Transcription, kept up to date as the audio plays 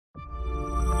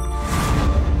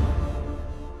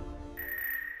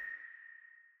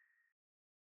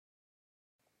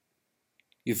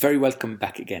You're very welcome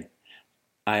back again.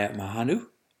 I am Mahanu,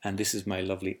 and this is my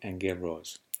lovely Angel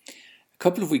Rose. A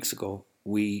couple of weeks ago,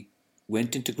 we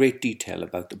went into great detail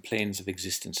about the planes of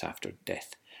existence after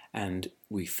death, and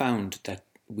we found that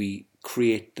we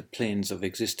create the planes of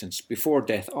existence before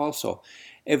death also.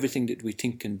 Everything that we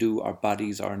think and do, our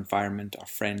bodies, our environment, our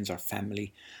friends, our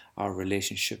family, our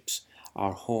relationships,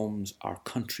 our homes, our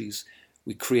countries,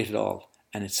 we create it all.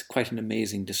 And it's quite an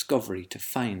amazing discovery to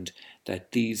find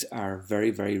that these are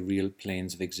very, very real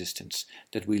planes of existence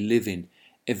that we live in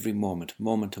every moment,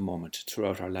 moment to moment,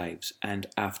 throughout our lives and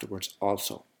afterwards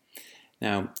also.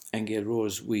 Now, Angel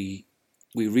Rose, we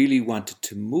really wanted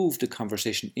to move the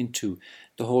conversation into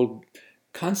the whole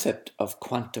concept of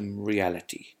quantum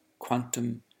reality,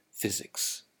 quantum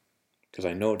physics, because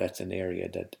I know that's an area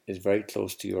that is very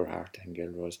close to your heart, Angel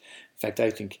Rose. In fact,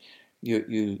 I think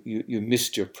you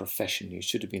missed your profession. You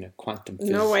should have been a quantum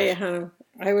physicist. No way, Hannah.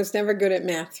 I was never good at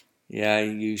math. Yeah,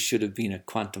 you should have been a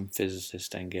quantum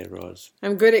physicist, Angel Rose.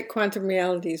 I'm good at quantum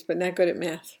realities, but not good at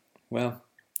math. Well,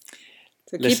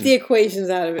 so keep the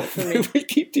equations out of it for me. We'll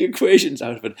keep the equations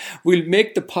out of it. We'll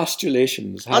make the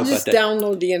postulations. I'll just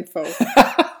download the info.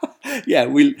 Yeah,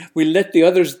 we'll let the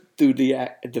others do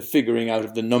the figuring out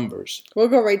of the numbers. We'll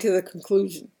go right to the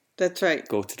conclusion. That's right.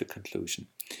 Go to the conclusion.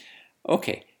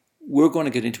 Okay. We're going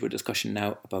to get into a discussion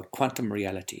now about quantum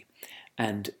reality.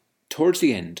 And towards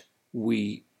the end,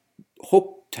 we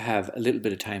hope to have a little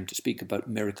bit of time to speak about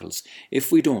miracles.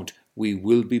 If we don't, we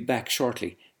will be back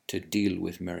shortly to deal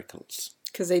with miracles.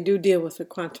 Because they do deal with the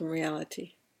quantum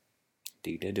reality.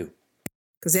 Indeed, they do.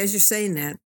 Because as you're saying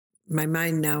that, my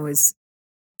mind now is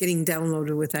getting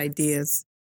downloaded with ideas.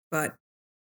 But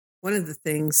one of the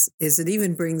things is it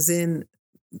even brings in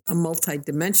a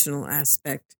multidimensional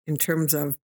aspect in terms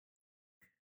of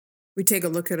we take a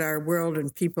look at our world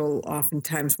and people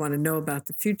oftentimes want to know about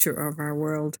the future of our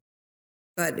world.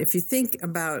 But if you think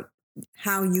about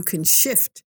how you can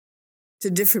shift to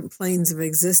different planes of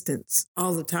existence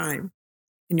all the time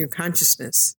in your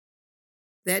consciousness,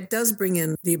 that does bring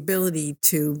in the ability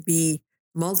to be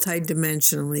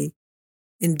multidimensionally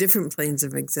in different planes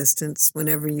of existence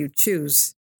whenever you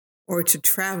choose, or to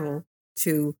travel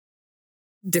to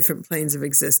different planes of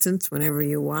existence whenever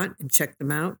you want and check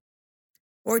them out.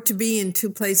 Or to be in two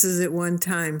places at one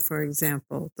time, for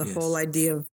example. The whole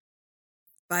idea of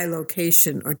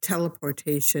bilocation or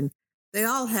teleportation, they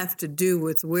all have to do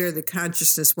with where the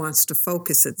consciousness wants to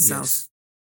focus itself. Yes.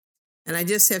 And I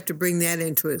just have to bring that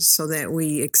into it so that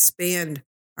we expand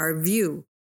our view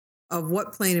of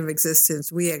what plane of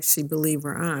existence we actually believe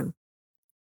we're on.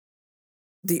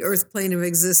 The earth plane of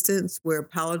existence, where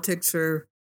politics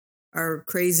are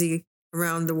crazy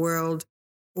around the world,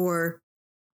 or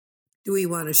do we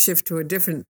want to shift to a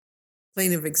different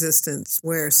plane of existence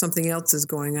where something else is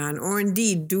going on? Or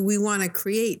indeed, do we want to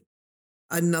create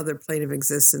another plane of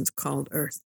existence called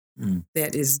Earth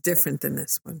that is different than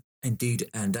this one?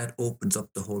 Indeed, and that opens up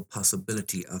the whole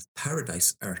possibility of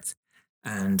Paradise Earth.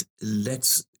 And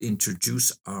let's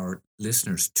introduce our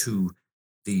listeners to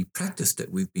the practice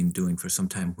that we've been doing for some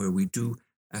time, where we do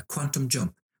a quantum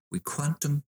jump. We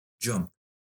quantum jump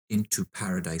into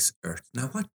Paradise Earth. Now,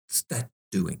 what's that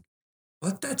doing?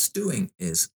 What that's doing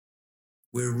is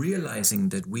we're realizing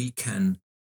that we can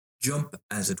jump,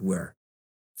 as it were,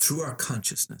 through our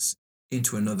consciousness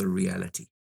into another reality.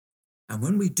 And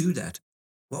when we do that,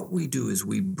 what we do is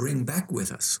we bring back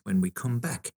with us, when we come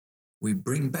back, we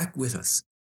bring back with us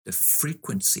the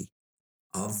frequency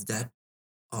of that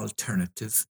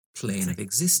alternative plane of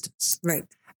existence. Right.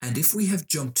 And if we have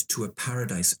jumped to a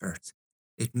Paradise Earth,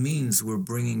 it means we're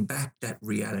bringing back that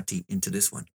reality into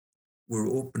this one.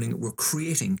 We're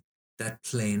creating that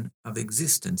plane of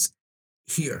existence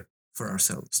here for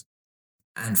ourselves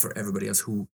and for everybody else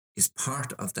who is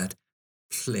part of that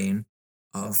plane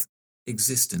of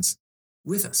existence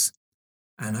with us.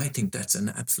 And I think that's an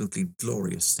absolutely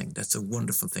glorious thing. That's a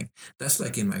wonderful thing. That's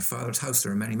like in my Father's house,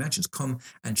 there are many mansions. Come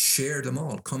and share them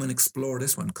all. Come and explore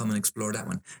this one. Come and explore that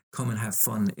one. Come and have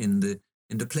fun in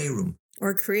the playroom.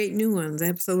 Or create new ones,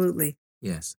 absolutely.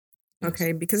 Yes.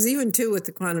 Okay, because even too with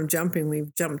the quantum jumping,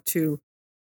 we've jumped to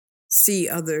see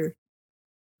other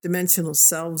dimensional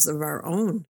selves of our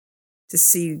own, to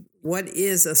see what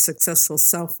is a successful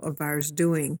self of ours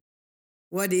doing,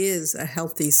 what is a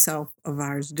healthy self of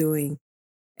ours doing,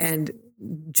 and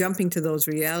jumping to those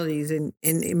realities and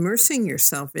immersing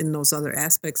yourself in those other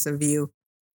aspects of you.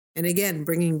 And again,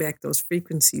 bringing back those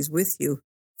frequencies with you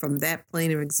from that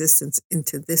plane of existence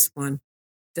into this one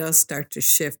does start to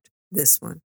shift this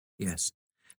one. Yes.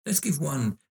 Let's give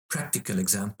one practical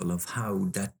example of how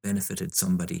that benefited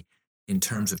somebody in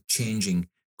terms of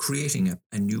creating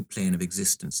a new plane of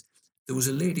existence. There was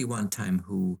a lady one time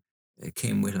who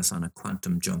came with us on a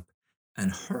quantum jump,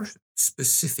 and her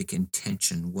specific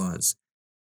intention was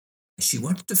she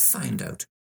wanted to find out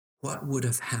what would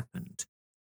have happened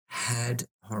had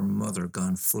her mother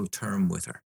gone full term with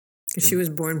her. Because she was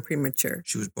born premature.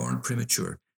 She was born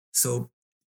premature. So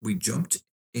we jumped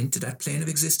into that plane of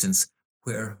existence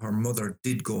where her mother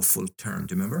did go full term.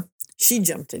 Do you remember? She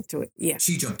jumped into it, yeah.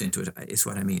 She jumped into it, is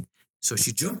what I mean. So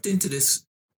she jumped into this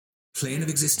plane of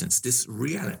existence, this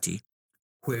reality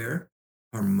where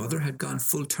her mother had gone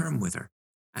full term with her.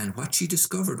 And what she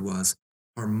discovered was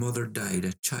her mother died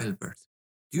at childbirth.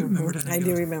 Do you remember that? I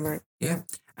do remember it. Yeah.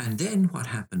 And then what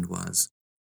happened was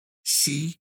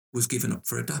she was given up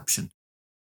for adoption.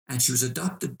 And she was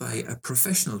adopted by a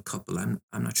professional couple. I'm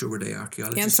not sure were they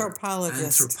archaeologists?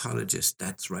 Anthropologists. Anthropologists,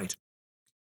 that's right.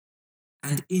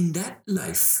 And in that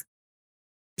life,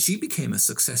 she became a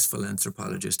successful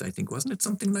anthropologist, I think, wasn't it?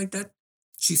 Something like that?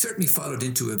 She certainly followed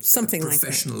into a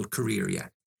professional career, yeah.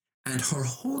 And her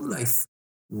whole life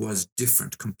was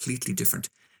different, completely different.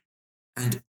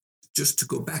 And just to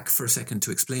go back for a second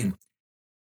to explain,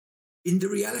 in the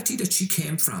reality that she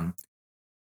came from,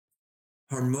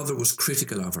 her mother was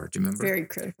critical of her, do you remember? Very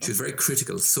critical. She was very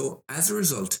critical. So as a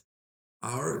result,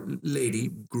 our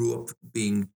lady grew up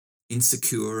being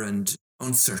insecure and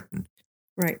uncertain.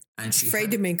 Right. And she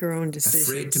afraid to make her own decisions.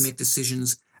 Afraid to make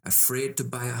decisions, afraid to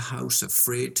buy a house,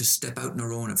 afraid to step out on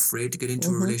her own, afraid to get into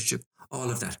a relationship,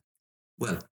 all of that.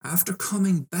 Well, after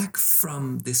coming back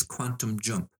from this quantum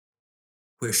jump,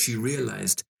 where she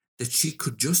realized that she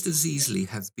could just as easily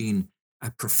have been a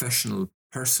professional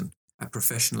person, a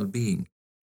professional being,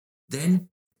 then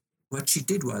what she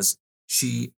did was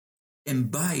she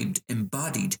embodied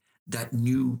that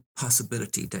new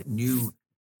possibility, that new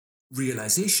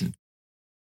realization.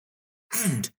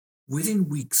 And within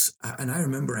weeks, and I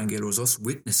remember, Angela, was us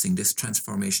witnessing this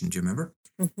transformation. Do you remember?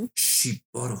 Mm-hmm. She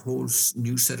bought a whole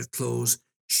new set of clothes.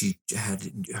 She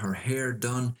had her hair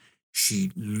done.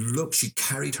 She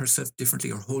carried herself differently.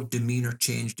 Her whole demeanor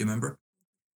changed. Do you remember?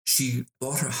 She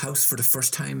bought her house for the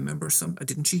first time. Remember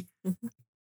didn't she? Mm-hmm.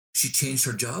 She changed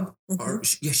her job.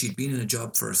 She'd been in a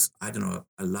job for, I don't know,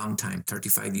 a long time,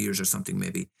 35 years or something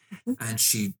maybe. Mm-hmm. And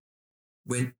she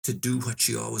went to do what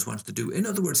she always wanted to do. In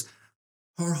other words,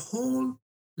 her whole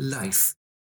life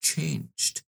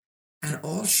changed. And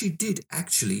all she did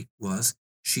actually was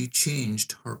she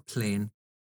changed her plane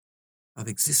of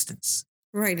existence.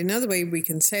 Right. Another way we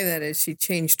can say that is she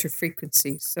changed her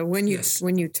frequency. So when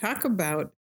you talk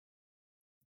about,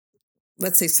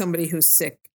 let's say somebody who's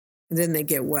sick and then they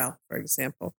get well, for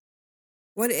example,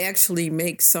 what actually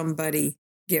makes somebody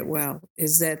get well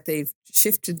is that they've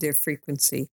shifted their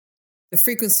frequency. The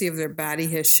frequency of their body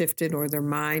has shifted, or their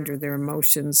mind or their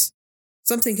emotions.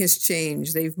 Something has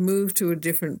changed. They've moved to a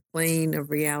different plane of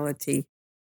reality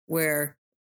where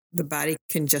the body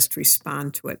can just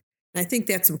respond to it. And I think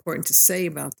that's important to say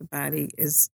about the body,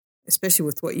 is especially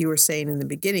with what you were saying in the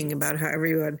beginning about how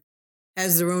everyone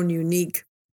has their own unique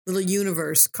little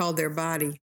universe called their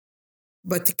body.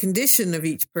 But the condition of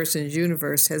each person's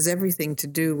universe has everything to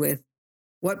do with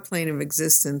what plane of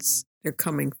existence they're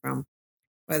coming from,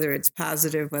 whether it's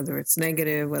positive, whether it's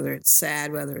negative, whether it's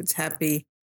sad, whether it's happy,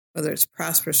 whether it's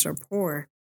prosperous or poor.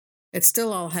 It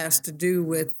still all has to do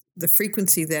with the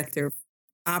frequency that they're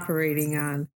operating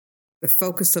on, the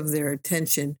focus of their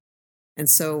attention. And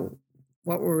so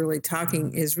what we're really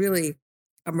talking is really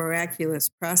a miraculous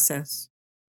process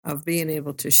of being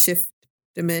able to shift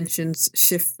dimensions,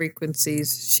 shift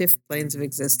frequencies, shift planes of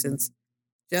existence,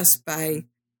 just by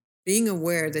being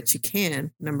aware that you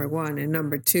can, number one, and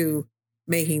number two,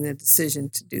 making the decision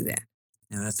to do that.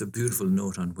 Now, that's a beautiful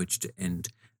note on which to end.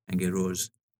 Angela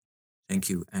Rose, thank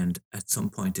you. And at some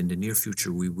point in the near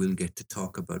future, we will get to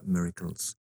talk about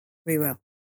miracles. We will.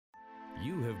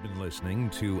 You have been listening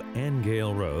to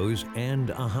Angela Rose and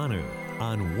Ahanu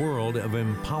on World of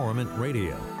Empowerment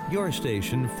Radio, your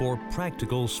station for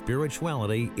practical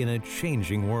spirituality in a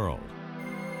changing world.